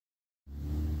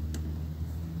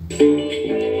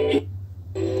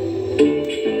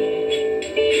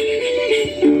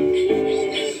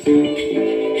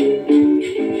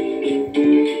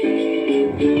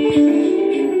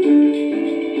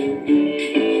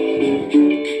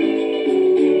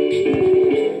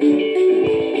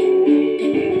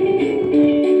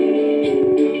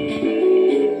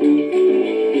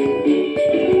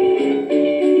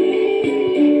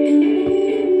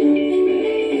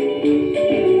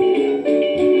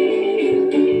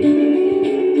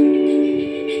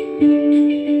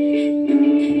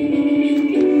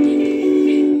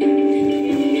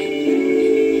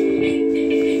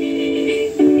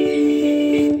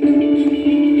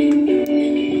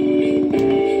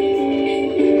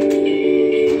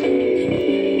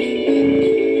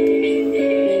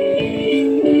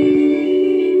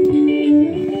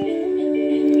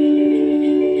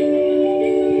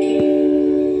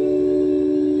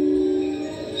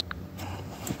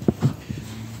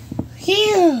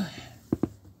Phew!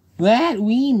 Glad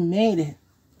we made it.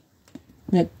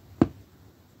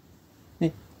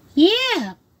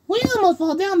 Yeah! We almost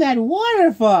fell down that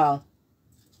waterfall!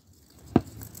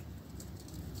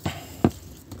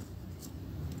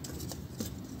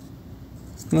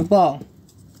 The ball.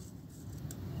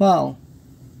 Whoa.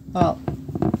 Oh.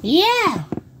 Yeah!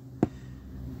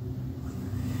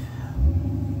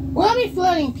 We'll be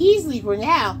floating peacefully for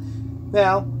now.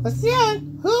 Now, let's see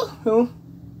who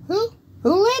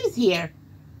lives here?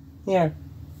 Here.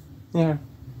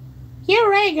 You're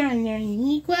right,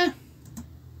 Uniqua.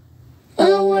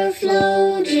 Oh, we're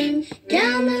floating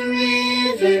down the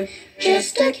river,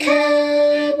 just a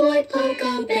cowboy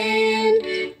polka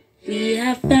band. We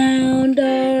have found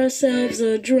ourselves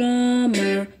a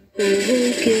drummer who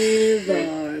will give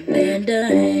our band a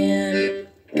hand.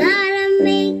 Gotta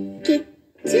make it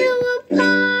to a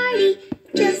party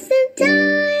just in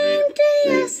time to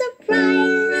your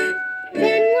surprise.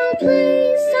 Then we'll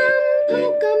play some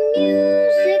polka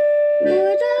music for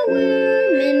the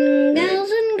women,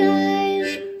 gals and guys.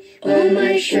 Oh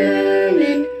my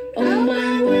Sherman, oh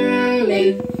my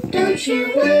Werman, don't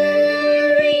you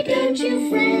worry, don't you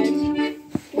fret.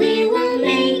 We will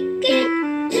make it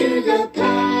to the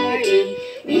party,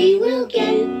 we will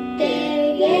get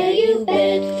there, yeah you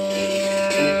bet.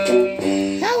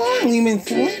 How long have we been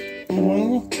swimming?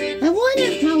 I wonder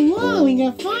how long we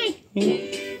can find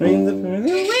the person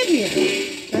who live here.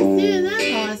 Let's do that,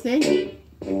 Austin.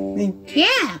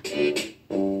 Yeah.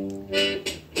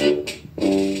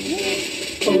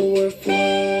 Oh, we're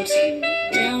floating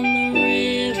down the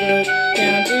river,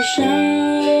 down to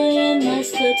Cheyenne,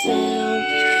 that's the town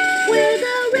where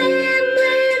the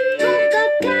rambling polka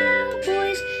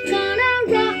cowboys gonna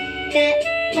rock that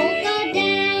polka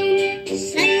down.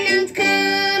 Sundown's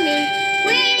coming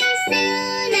really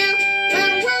soon now,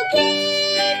 but we'll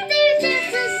get there just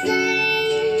the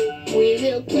same. We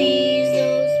will please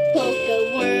those polka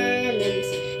wormins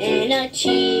and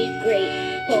achieve great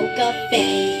polka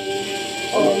fame.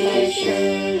 Oh my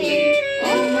Sherman,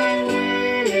 oh my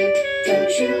Werman,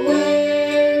 don't you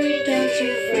worry, don't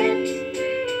you fret.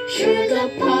 Sure the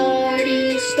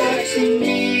party starts in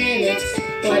minutes,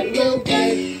 but we'll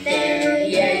get there,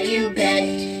 yeah you bet.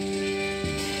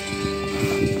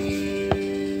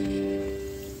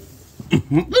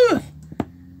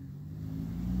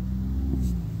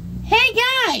 Hey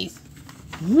guys!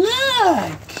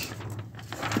 Look!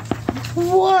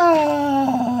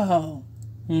 Whoa!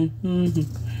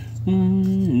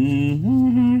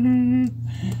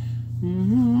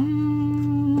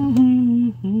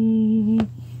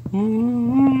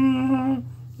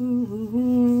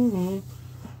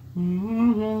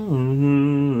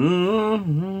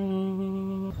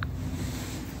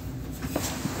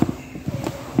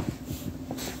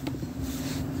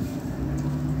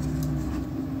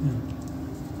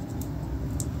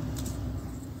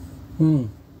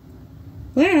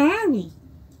 Where are we?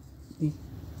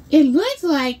 It looks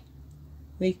like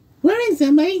we're in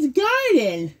somebody's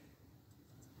garden.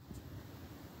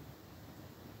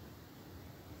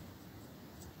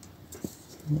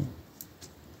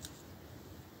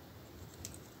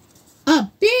 A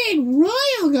big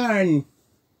royal garden.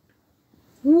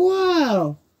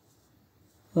 Whoa.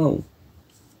 Oh.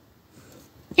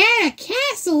 And a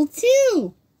castle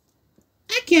too.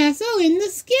 A castle in the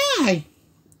sky.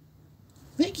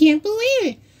 I can't believe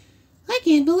it. I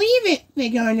can't believe it,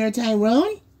 Big Gardener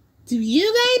Tyrone. Do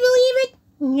you guys believe it?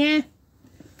 Yeah.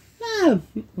 Oh,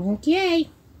 okay.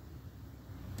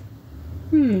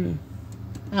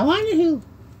 I wonder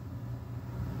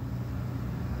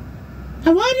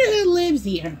who lives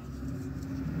here.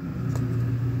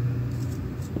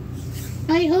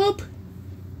 I hope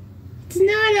it's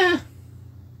not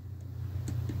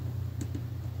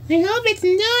I hope it's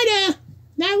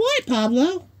not what,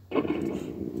 Pablo?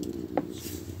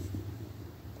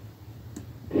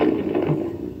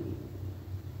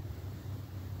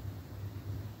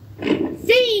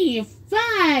 Fee,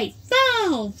 fi,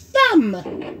 fo, fum.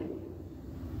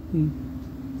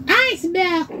 I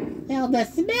smell the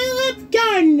smell of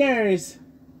gardeners.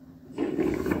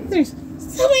 There's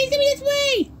somebody coming this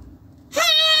way.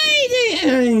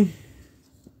 Hi!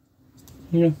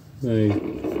 Yeah.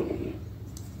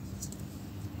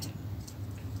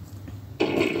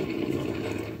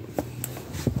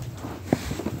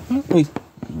 Wait.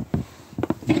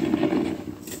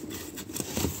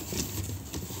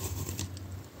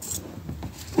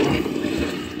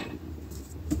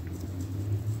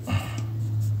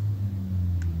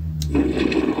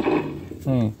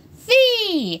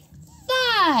 Fee,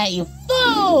 fi,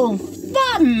 fo,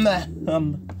 fum. A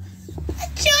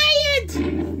giant.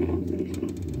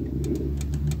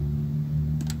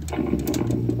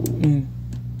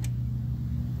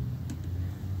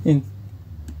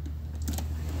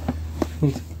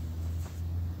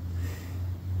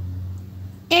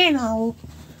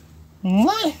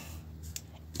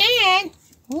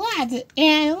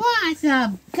 And lots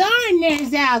of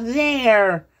gardeners out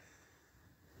there.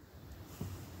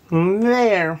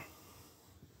 There.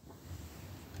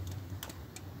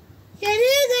 It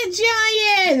is a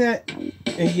giant.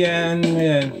 Again.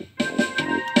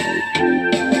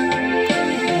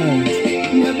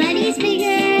 Nobody's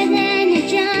bigger than a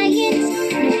giant.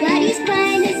 Nobody's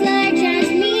quite as large as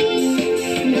me.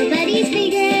 Nobody's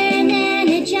bigger than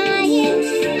a giant.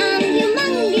 I'm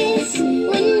humongous,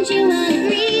 wouldn't you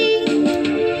agree?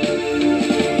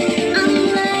 I'm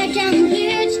large, I'm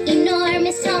huge,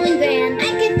 enormous, tall and grand. I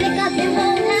could pick up your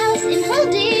whole house and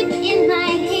hold it in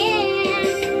my hand.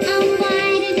 I'm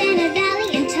wider than a valley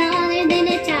and taller than a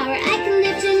tower. I can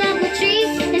lift an apple tree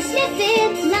and sniff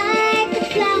it like a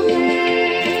flower.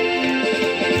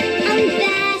 I'm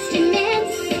vast,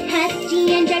 immense, hefty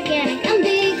and gigantic. I'm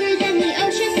bigger than the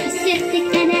ocean, Pacific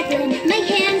and Atlantic. My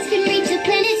hands can reach the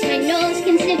planets, my nose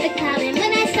can sniff a cloud. And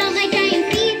when I stomp my giant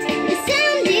feet, the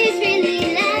sound is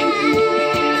really loud.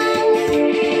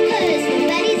 'Cause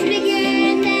nobody's bigger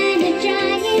than a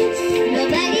giant.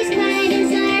 Nobody's quite as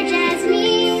large as me.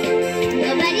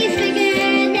 Nobody's bigger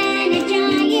than a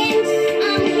giant.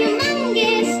 I'm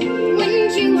humongous,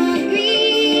 wouldn't you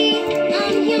agree?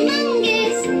 I'm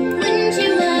humongous, wouldn't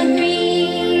you agree?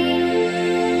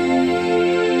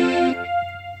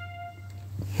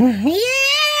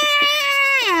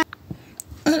 Yeah!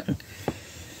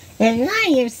 And I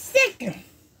am sick.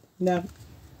 No.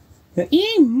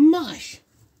 Eating mush.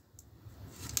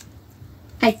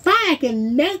 I thought I could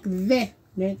make this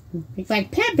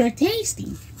like pepper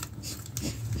tasty.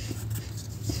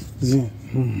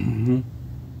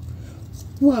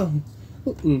 Whoa.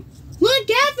 Look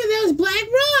out for those black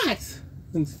rocks.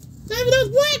 Look for those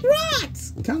black rocks.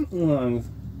 Come on.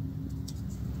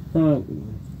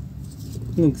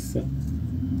 Looks so.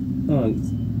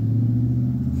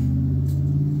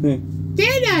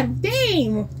 They're not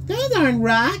those aren't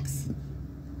rocks.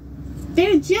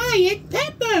 They're giant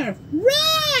pepper.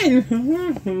 Run!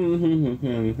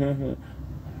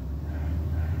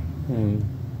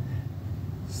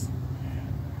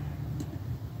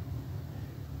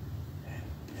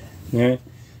 Yeah.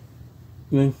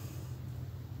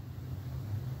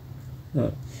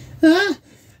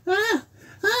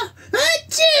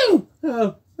 Achoo!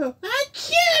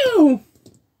 Achoo!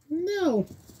 No.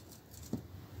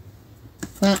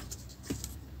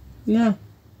 No.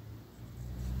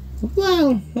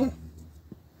 Wow.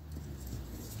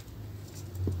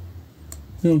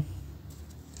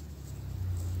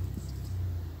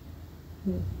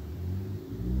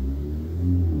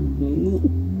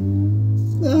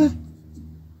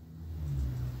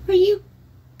 Are you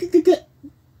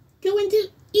going to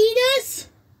eat us?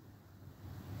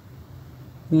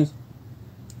 Yes.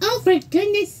 Oh, for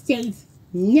goodness sakes,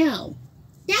 no.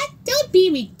 Don't be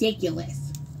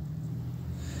ridiculous.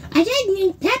 I just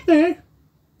need pepper.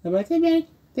 But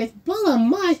this bowl of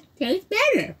mush tastes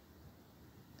better.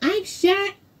 I'm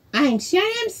sure I'm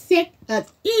sick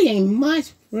of eating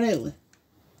mush fruit.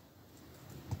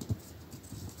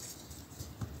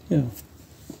 Yeah.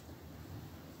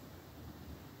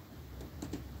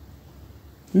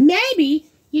 Maybe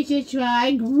you should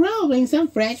try growing some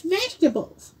fresh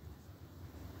vegetables.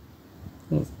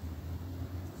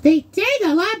 They taste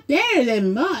a lot better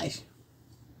than mush.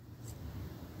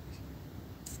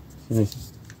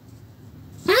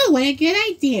 Oh, what a good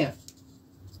idea.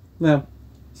 Well,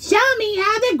 show me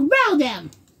how to grow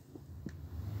them.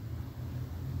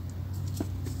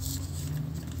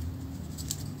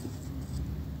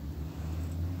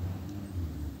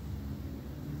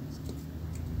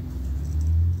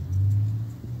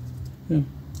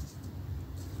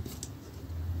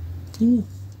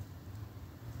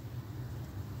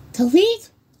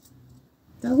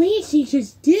 The least you should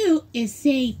do is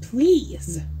say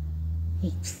please.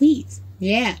 Hey, please.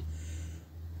 Yeah.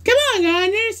 Come on,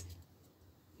 Honors.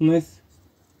 Nice.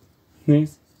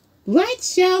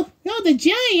 Let's show the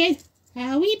giant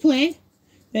how we plant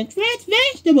the fresh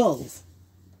vegetables.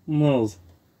 Moles.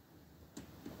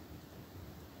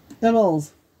 The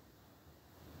moles.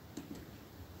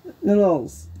 One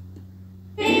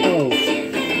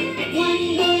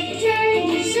good turn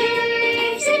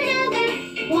deserves another.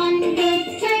 One good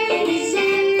turn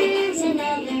deserves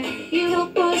another. You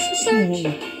help us search,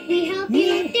 we help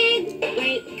you dig.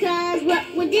 Great, 'cause what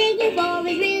we're digging for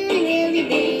is really, really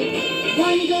big.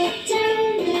 One good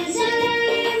turn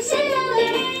deserves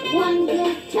another. One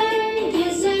good turn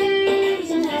deserves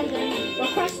another.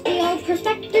 We're crusty old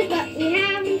perspectives, but we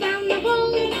haven't found the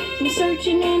gold. We're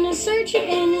searching and it's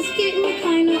getting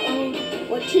kinda old.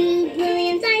 We're 2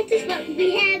 brilliant scientists, but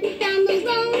we haven't found those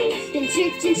bones. Been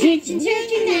searching, and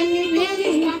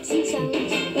there's lots and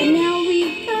stones. But now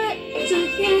we've got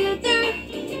together.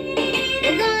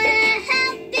 We're gonna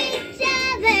help each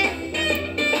other.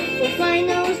 We'll find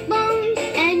those bones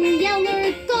and yellow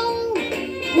gold.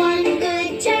 One good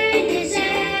turn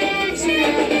deserves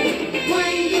another.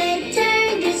 One good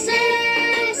turn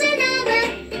deserves another.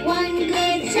 One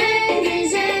good turn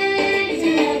deserves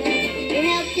another. You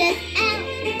helped us out,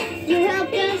 you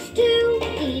helped us too.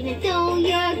 Even though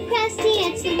you're crusty,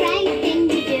 it's the right thing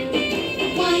to do.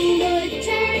 One good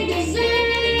turn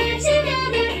deserves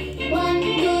another. One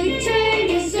good turn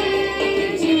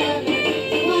deserves another.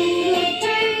 One good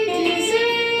turn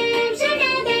deserves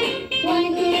another. One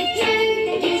good turn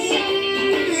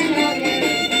deserves another.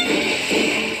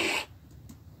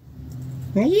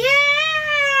 Yeah!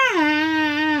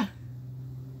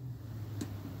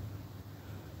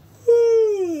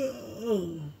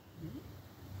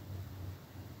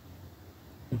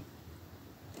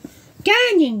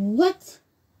 Gardening looks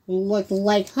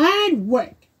like hard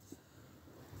work.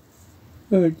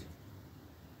 Good.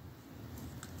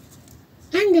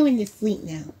 I'm going to sleep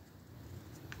now.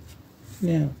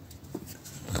 Now.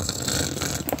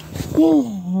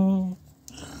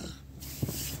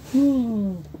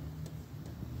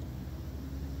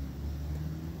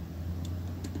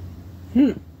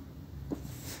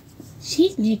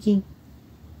 She's making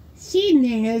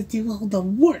us do all the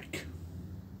work.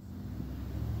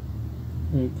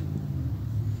 Good.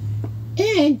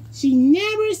 And she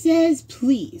never says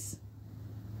please.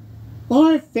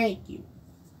 Or thank you.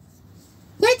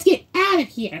 Let's get out of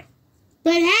here.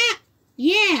 But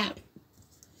yeah.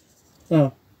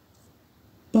 Oh.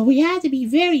 But we have to be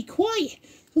very quiet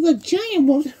so the giant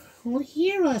won't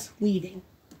hear us leaving.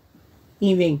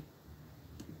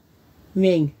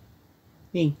 Ring.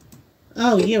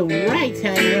 Oh, you're right,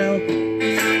 Tyrell.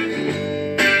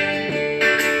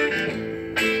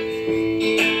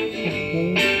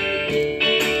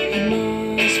 I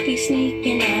must be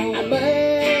sneaking out.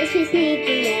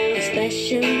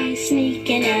 Especially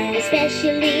sneaking out.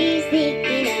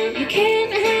 You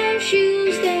can't have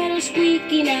shoes that are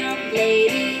squeaking out,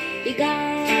 lady. You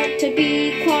got to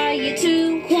be quiet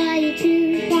too.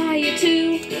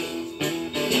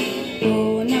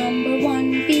 Rule number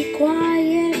 1, be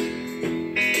quiet.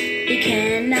 You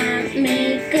cannot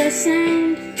make a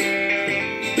sound.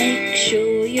 Make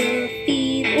sure your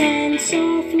feet land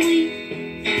softly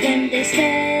when they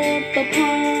step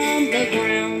upon the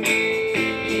ground.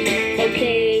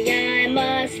 Okay, I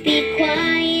must be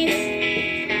quiet.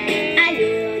 I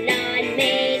will not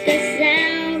make a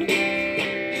sound.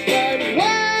 But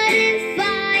what if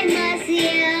I must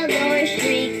yell or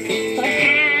shriek or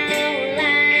howl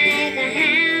like a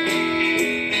hound?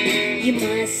 You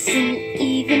mustn't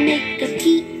even make a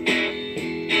peep,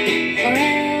 or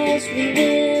else we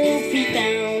will be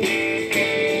found.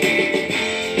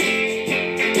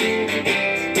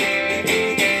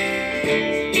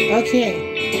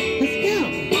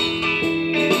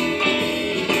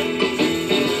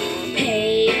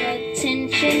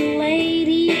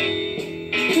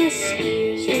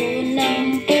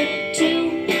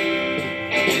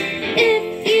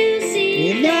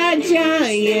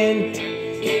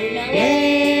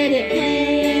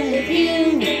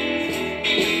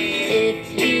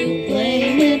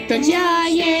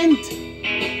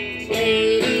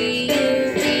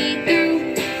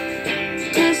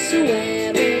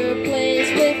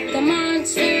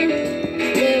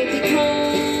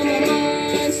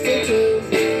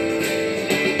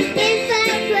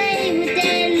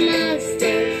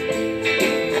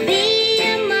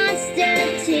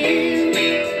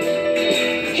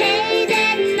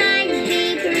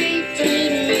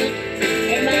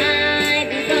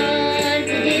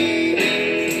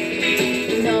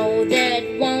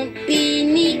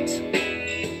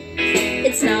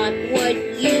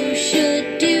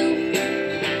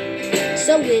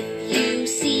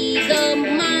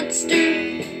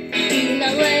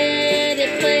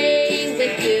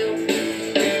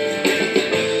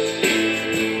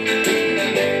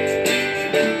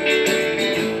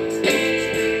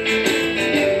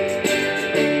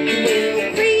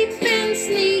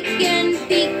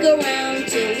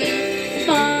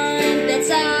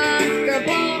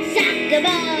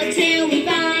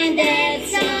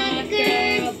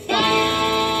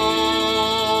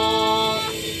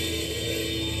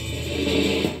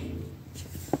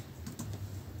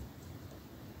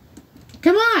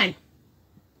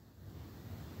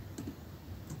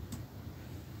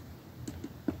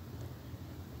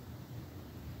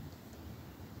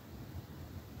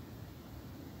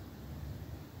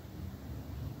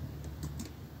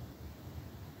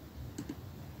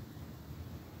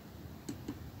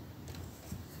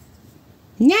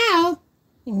 Now,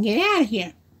 we can get out of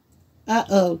here.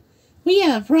 Uh-oh, we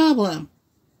have a problem.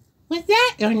 What's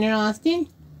that, Governor Austin?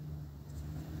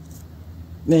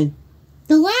 Then.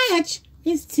 The latch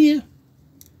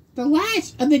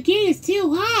of the gate is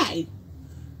too high.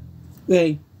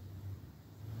 May.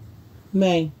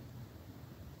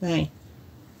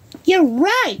 You're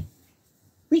right.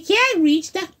 We can't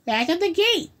reach the back of the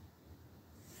gate.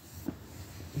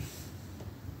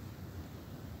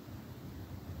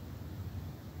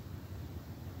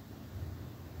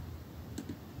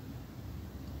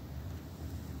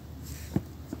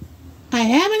 I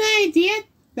have an idea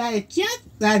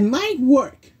that might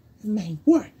work. That might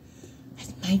work.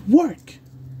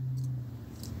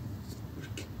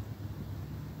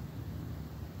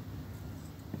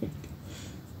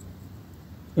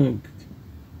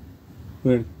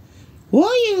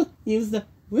 We'll use the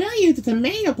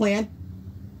tomato plant.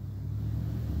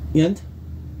 And?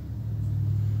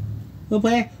 We'll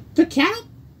plant the cattle.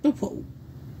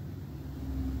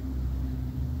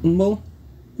 Mo?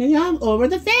 Over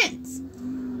the fence.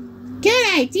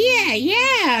 Good idea,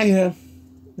 yeah.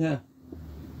 Yeah.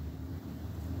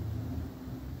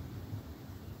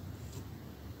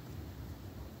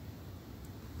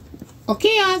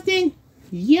 Okay, Austin,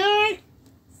 you're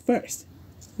first.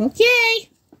 Okay.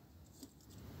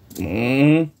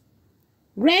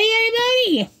 Ready,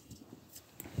 everybody?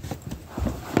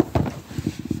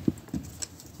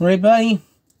 Right, buddy?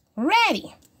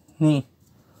 Ready.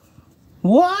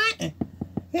 What?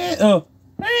 Oh.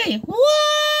 Hey, whoa!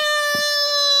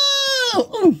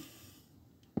 Ooh.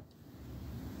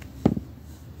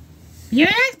 You're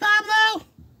next, Pablo.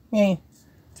 Hey.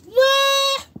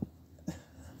 Whoa!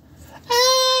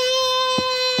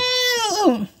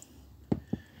 Oh!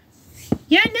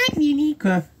 You're next, Unique.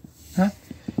 Huh?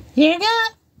 Here you go.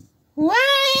 Whoa!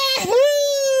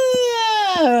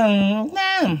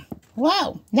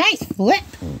 Whoa, nice flip.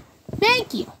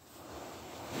 Thank you.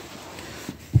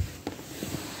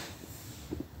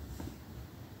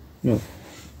 No.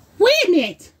 Wait a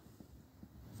minute.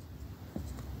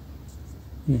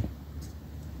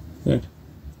 Good.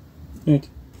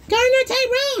 Gardner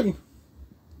Tyrone.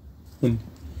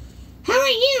 How are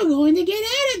you going to get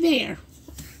out of there?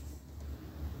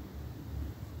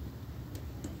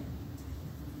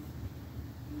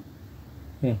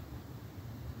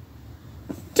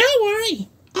 Don't worry.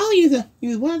 I'll use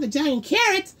one of the giant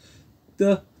carrots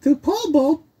to pull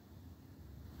Bo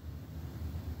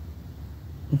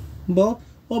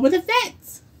over the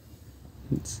fence.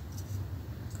 It's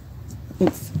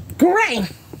great.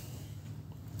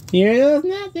 Here goes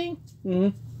nothing.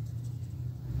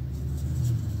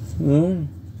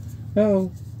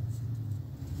 Oh.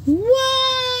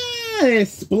 What?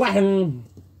 Splat.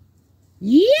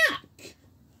 Yuck.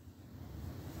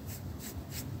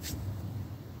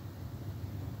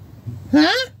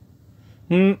 Huh?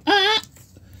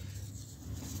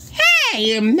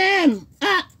 Hey,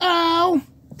 uh-oh.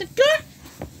 The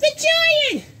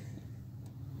giant.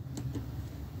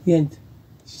 And?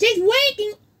 She's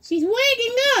waking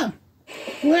up.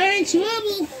 We're in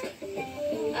trouble.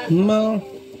 Mo.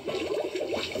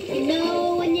 You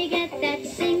know when you get that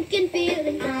sinking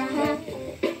feeling, like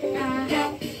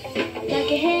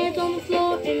your head's on the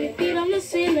floor and your feet on the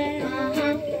ceiling,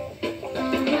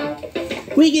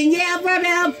 We can yell for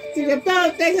help to the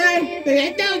boat they say,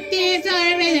 they don't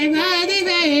deserve it, and all deserve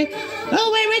it.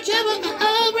 Oh, we're in trouble,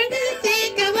 we're gonna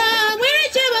think of all, we're in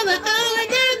trouble, we're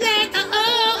gonna think,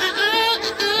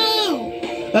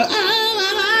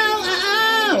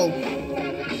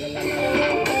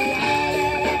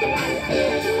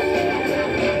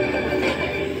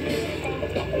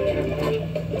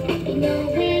 you know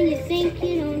when you think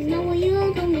you don't know what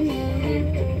you're going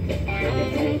on.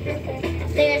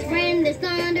 There's rain, there's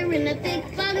thunder, and the big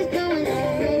fog is going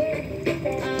on.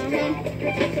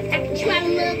 Try to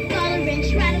look taller and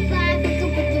try to fly, but the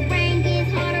rain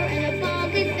gets harder and the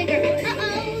fog gets thicker.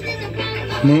 There's a problem.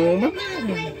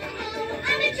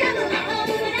 I'm in trouble.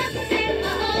 What else is there?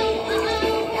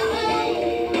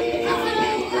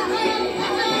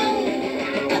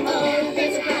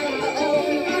 There's a problem.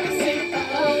 We're gonna sing.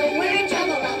 We're in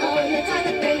trouble. Let's all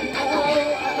agree.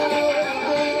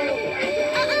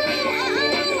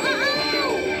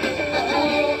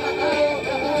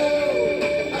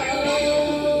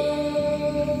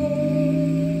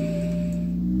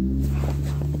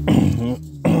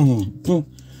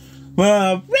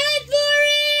 Well, run for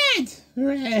it!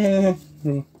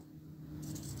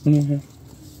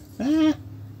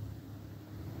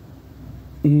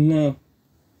 No.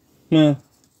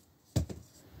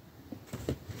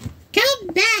 Come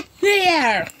back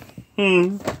here!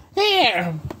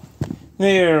 Here!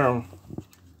 There.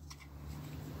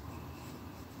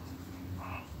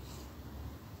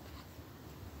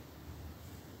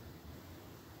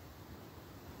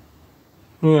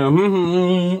 No!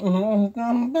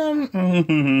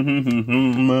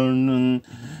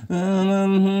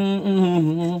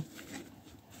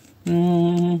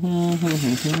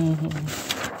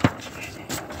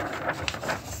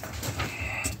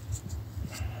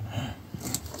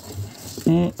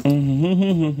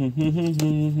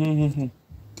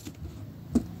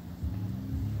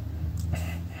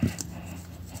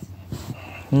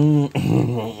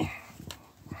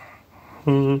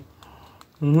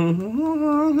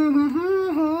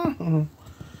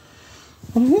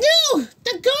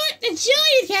 The giant is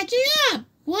catching up!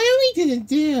 What are we gonna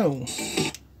do?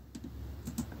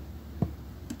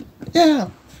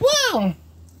 Whoa!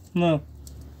 No.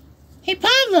 Hey,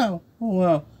 Pablo!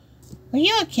 Well. Are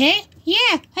you okay?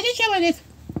 Yeah, I just got this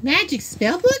magic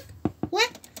spell book.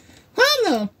 What?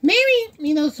 Pablo, maybe,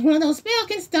 one of those spells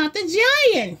can stop the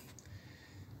giant.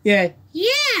 Yeah.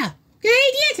 Yeah! Good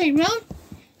idea, Tyrone.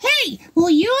 Hey,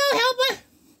 will you all help us?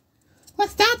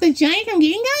 Let's stop the giant from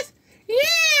getting us?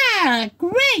 Yeah!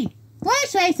 Great!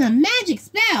 Let's try some magic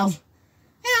spells.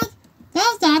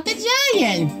 They'll stop the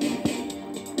giant.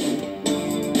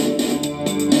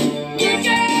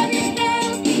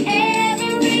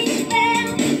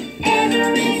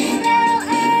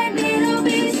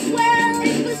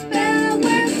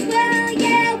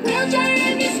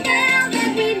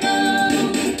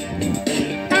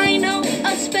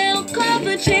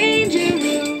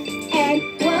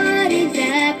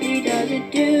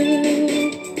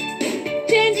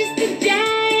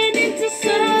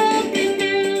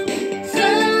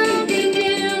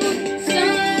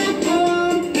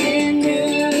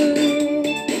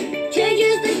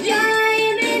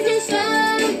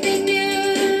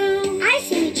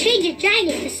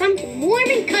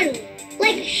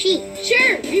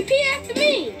 Sure, repeat after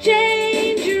me.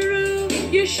 Changeroo,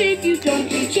 your shape you don't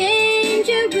do.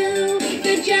 Changeroo,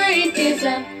 the giant is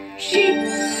a sheep.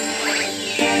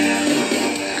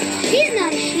 She's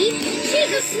not a sheep,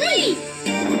 she's asleep.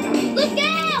 Look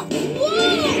out!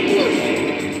 Whoa!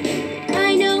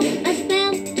 I know a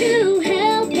spell to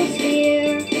help us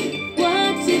here.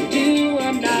 What to do,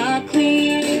 I'm not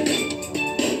clear.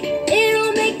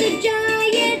 It'll make the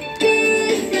giant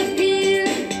disappear.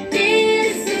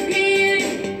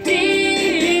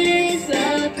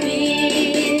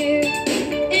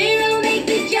 It'll make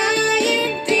the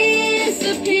giant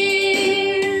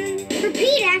disappear.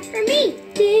 Repeat after me.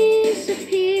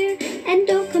 Disappear and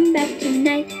don't come back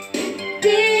tonight.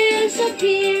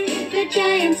 Disappear, the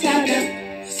giant's out of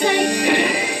sight.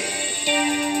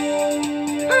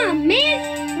 Aw,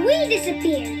 man, we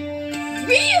disappeared.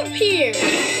 Reappeared.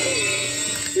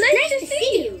 Nice to see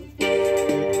you.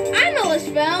 I know a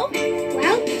spell.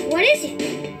 Well, what is it?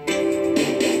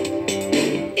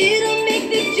 It'll make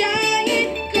the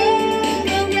giant go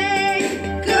away,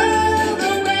 go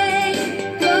away,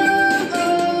 go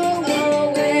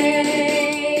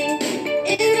away.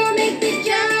 It'll make the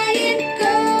giant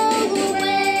go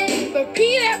away.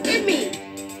 Repeat after me.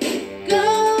 Go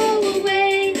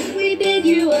away, we bid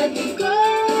you adieu.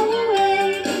 Go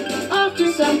away, off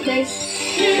to someplace.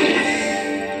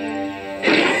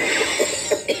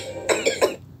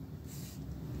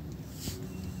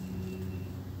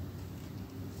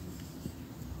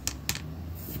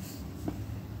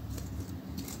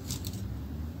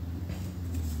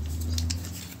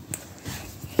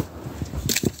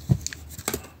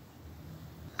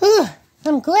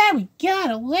 I'm glad we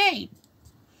got away.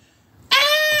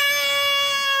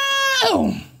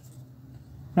 Ow!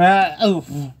 Oh.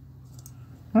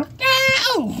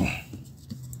 Ow!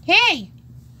 Hey!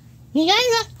 You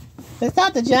guys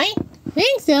stop the giant?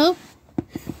 Think so.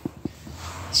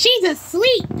 She's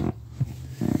asleep.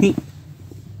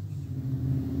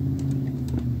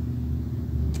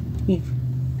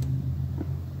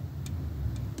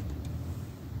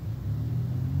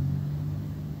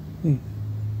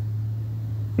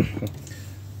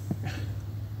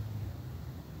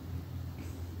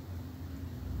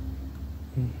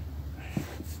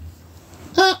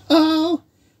 Uh-oh!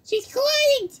 She's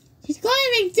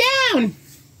climbing down!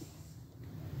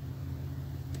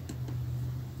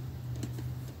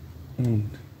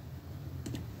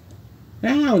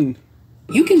 Down!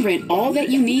 You can rent all that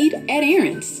you need at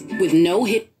Aaron's with no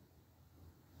hit.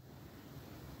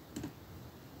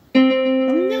 Oh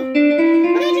no!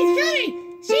 She's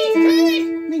coming! She's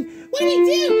coming! What do we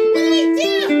do? What do we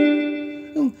do?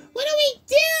 What do we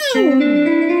do?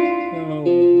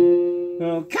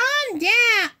 Oh. Calm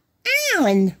down,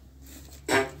 Alan.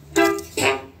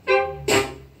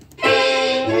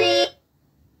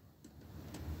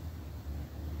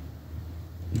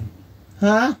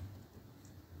 Huh?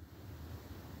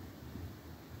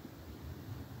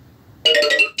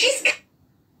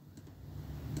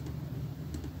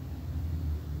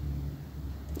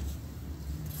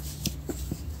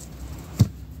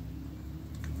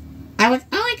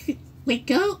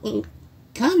 we're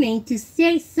coming to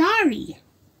say sorry.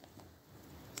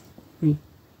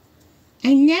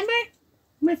 I never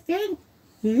refused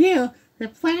you for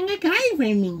planting a garden for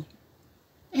me.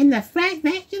 And the fresh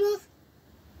vegetables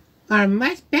are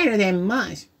much better than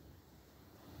mush.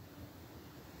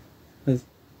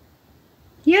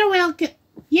 You're welcome.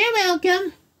 You're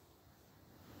welcome.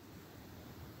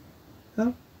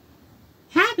 Oh.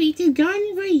 Happy to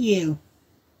garden for you.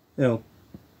 Oh.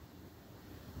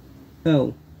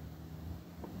 Oh.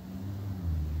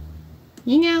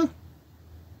 You know,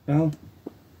 Oh.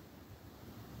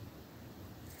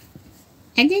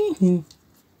 I didn't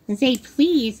say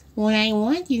please when I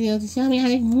want you to show me how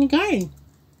to do the garden.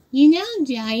 You know,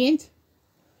 Giant.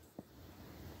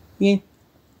 Yeah.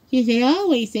 You should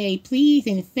always say please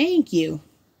and thank you.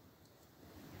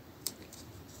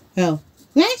 Oh,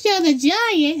 let's show the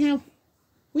Giant how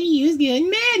we use good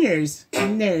manners.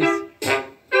 And there's.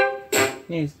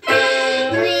 Please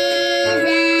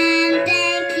and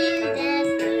thank you,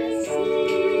 that's the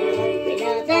secret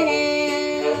of the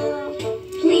love.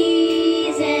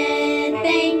 Please and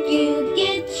thank you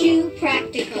get you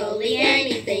practically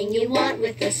anything you want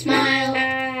with a smile.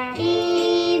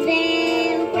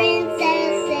 Even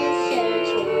princesses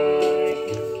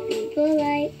should be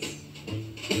polite.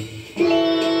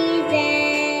 Please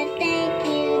and thank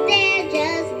you, they're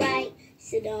just right,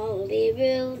 so don't be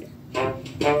rude.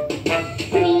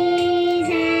 Please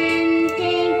and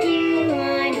thank you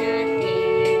are not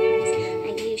things I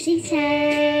usually say.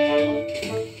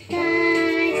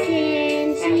 But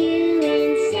since you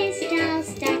insist, I'll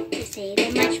stop to say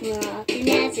them much more often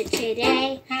as of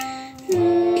today. Who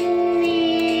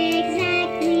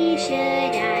exactly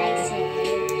should I say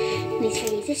these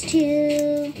phrases to?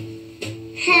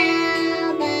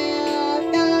 How about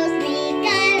those sweet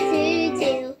guys who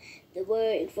do the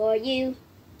work for you?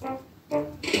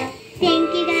 Thank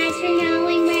you guys for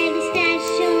knowing where the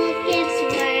special gifts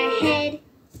were hid.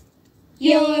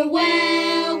 You're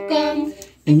welcome.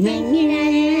 And then you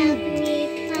Help me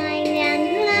find them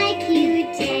like you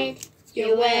did.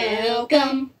 You're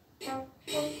welcome.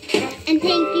 And thank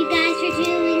you guys for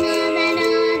doing all that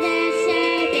other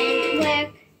servant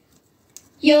work.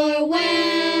 You're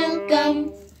welcome.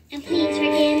 And please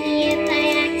forgive me if I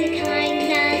acted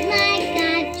kinda like a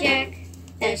jerk.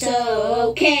 That's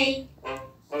okay.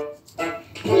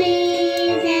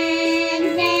 Please and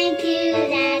thank you,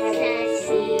 that's the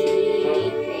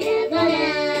secret of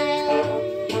love.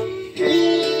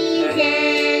 Please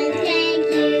and thank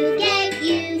you get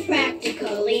you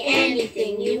practically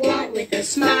anything you want with a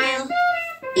smile.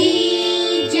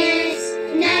 Just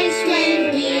nice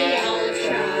when we all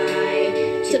try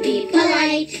to be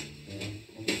polite.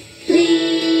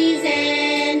 Please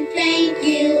and thank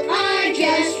you are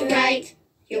just right.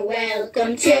 You're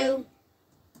welcome too.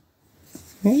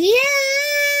 Yeah!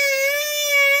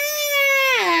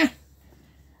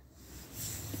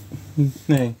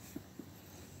 Hey.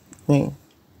 Wait.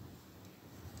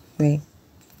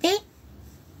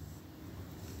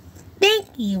 Thank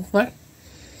you for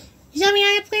showing me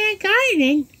how to plant a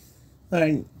garden.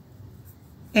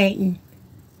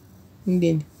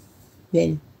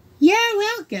 Then you're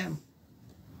welcome.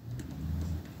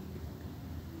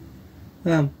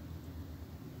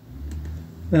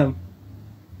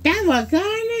 That's what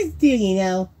gardeners do, you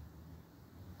know.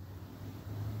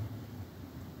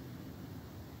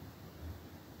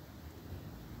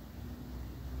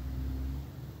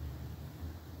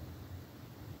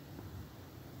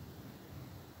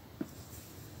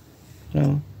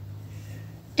 Oh.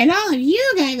 And all of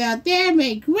you guys out there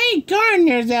make great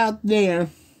gardeners out there.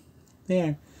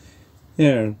 There.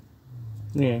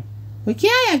 We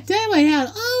can't have done without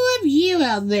all of you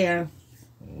out there.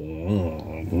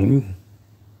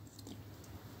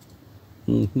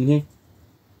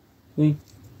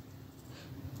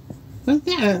 What's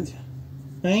that?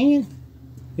 Ryan?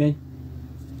 Good.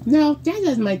 No, that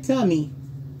is my tummy.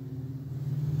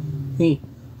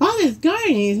 All this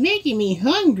gardening is making me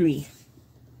hungry.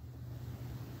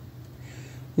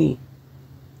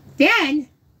 Dad,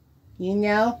 you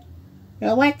know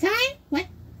what time? What?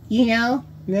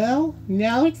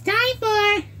 No, it's time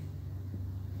for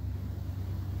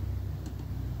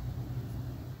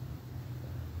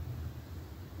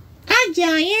a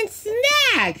giant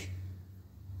snack.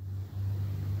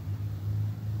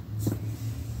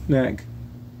 Snack.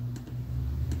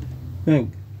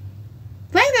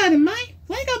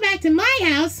 Let's go back to my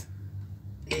house.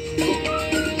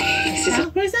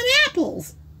 Out for some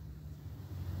apples.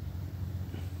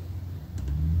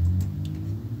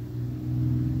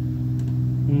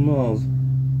 Malls.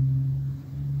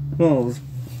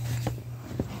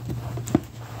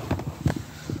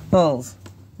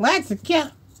 Let's go.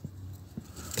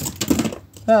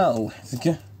 Oh, let's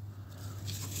go.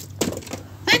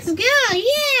 Let's go,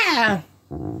 yeah!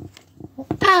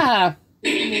 Ah!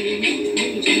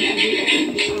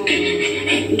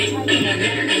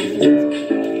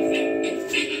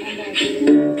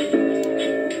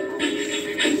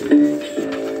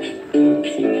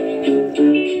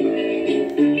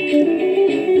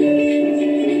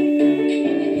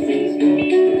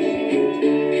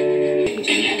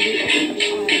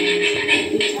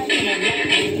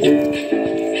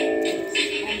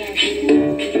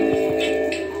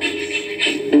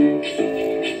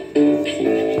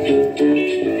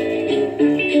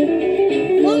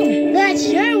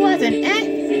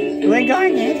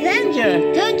 Regarding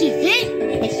adventure, Don't you think?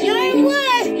 It sure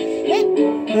was.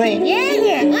 Yeah.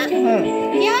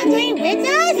 You're doing with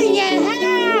us,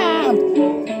 yeah.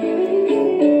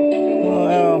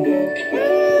 well,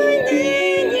 And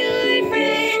then your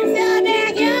friends, the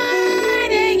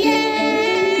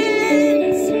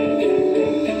Backyardigans.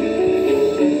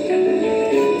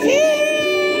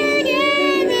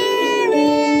 Together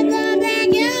with the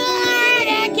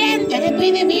Backyardigans. Gonna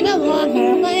bring the people along.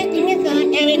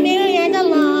 Every million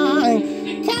along.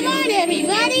 Come on,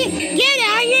 everybody. Get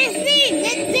out your seats.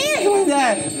 Let's dance with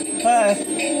that,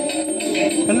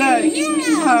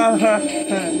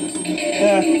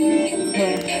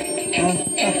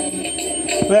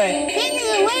 right, Take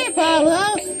it away, Pablo.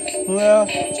 well,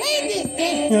 Trade this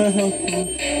thing.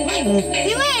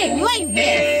 Like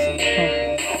this.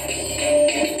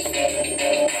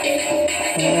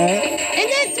 And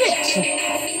then switch.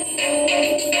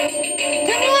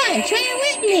 Come on, try it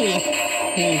with me.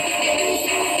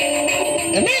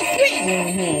 And then switch.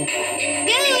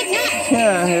 Go, it's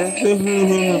hot. Come on,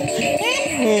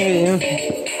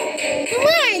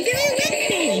 do it with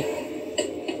me.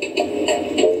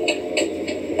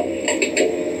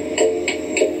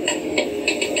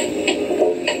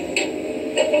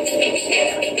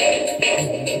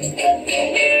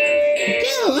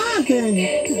 Go on.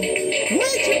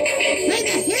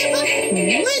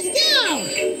 Let's go.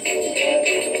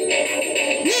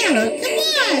 Now, come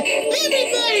on,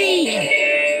 everybody.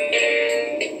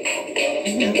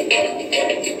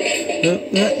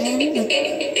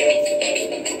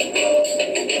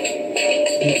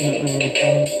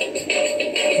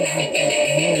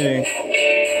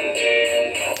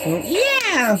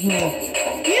 Yeah.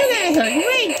 You guys are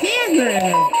great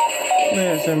dancers.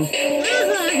 there's some,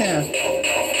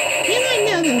 Give me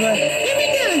another one. Give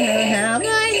me another how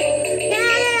much?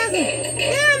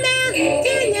 Come out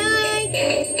tonight.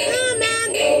 Come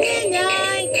out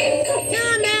tonight.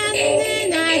 Come out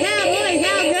tonight. How boys,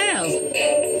 how girls.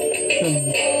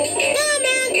 Come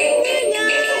out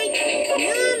tonight.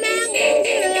 Come out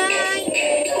tonight.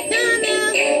 Come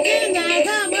out tonight.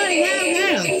 How boys, how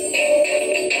girls.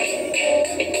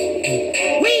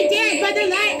 We dance by the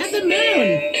light of the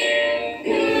moon.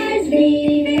 Cause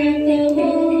we got the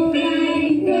whole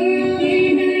wide world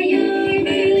in our yard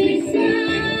to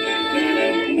explore.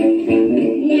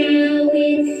 Now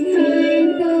it's time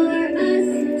for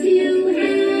us to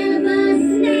have a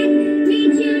snack.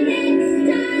 Meet you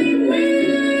next time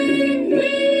when we're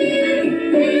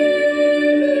with your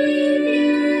friends,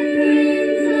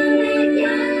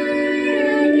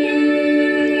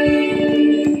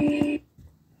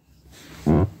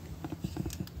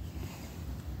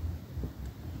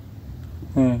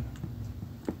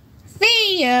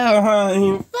 See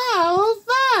you. Fall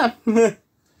fun.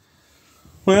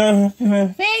 well,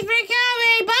 Thanks for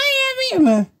coming. Bye,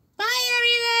 everyone. Bye,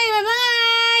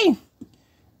 everybody.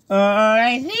 Bye-bye.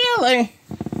 alright, see you later.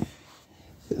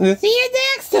 See you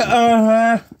next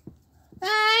time.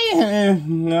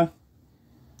 Bye.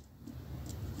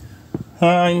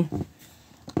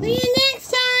 See you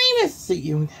next time. See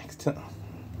you next time.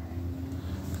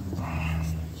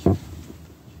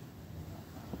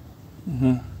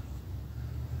 Mm-hmm.